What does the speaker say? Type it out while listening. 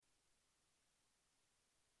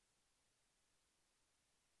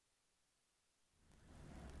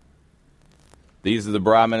These are the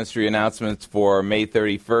Bra Ministry announcements for May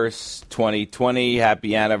 31st, 2020.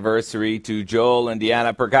 Happy anniversary to Joel and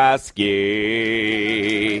Deanna Perkoski.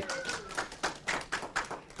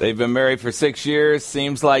 They've been married for 6 years,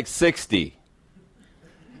 seems like 60.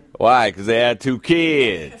 Why? Because they had 2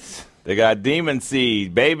 kids. They got Demon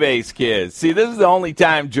Seed, Bebe's kids. See, this is the only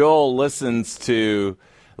time Joel listens to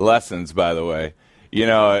lessons, by the way. You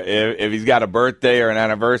know, if he's got a birthday or an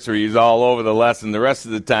anniversary, he's all over the lesson. The rest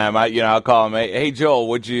of the time, I'll call him, hey, Joel,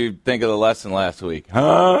 what'd you think of the lesson last week?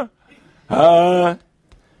 Huh? Deanna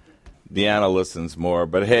listens more.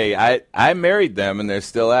 But, hey, I married them, and they're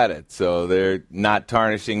still at it. So they're not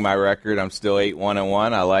tarnishing my record. I'm still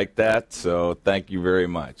 8-1-1. I like that. So thank you very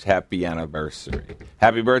much. Happy anniversary.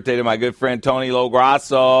 Happy birthday to my good friend Tony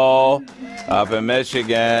Lograsso up in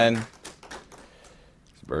Michigan.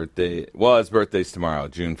 His birthday's tomorrow,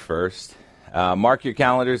 June 1st. Mark your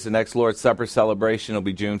calendars. The next Lord's Supper celebration will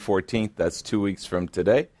be June 14th. That's 2 weeks from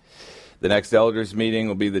today. The next elders meeting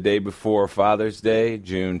will be the day before Father's Day,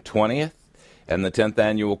 June 20th. And the 10th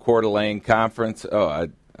annual Coeur d'Alene Conference.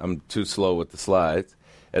 I'm too slow with the slides.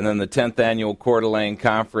 And then the 10th annual Coeur d'Alene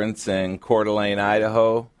Conference in Coeur d'Alene,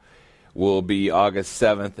 Idaho, will be August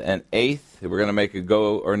 7th and 8th. We're going to make a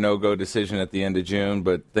go or no-go decision at the end of June,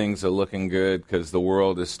 but things are looking good because the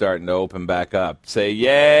world is starting to open back up. Say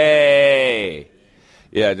yay!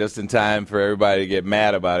 Yeah, just in time for everybody to get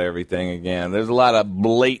mad about everything again. There's a lot of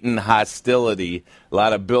blatant hostility, a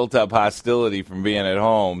lot of built-up hostility from being at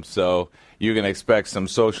home, so you can expect some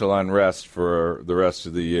social unrest for the rest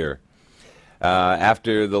of the year.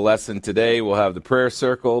 After the lesson today, we'll have the prayer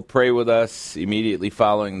circle. Pray with us immediately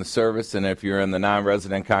following the service. And if you're in the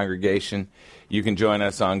non-resident congregation, you can join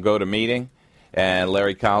us on GoToMeeting. And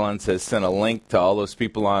Larry Collins has sent a link to all those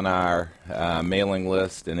people on our mailing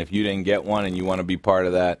list. And if you didn't get one and you want to be part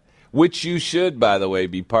of that, which you should, by the way,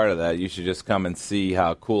 be part of that, you should just come and see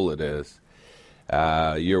how cool it is.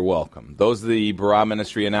 You're welcome. Those are the Bra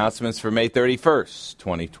Ministry announcements for May 31st,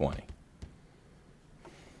 2020.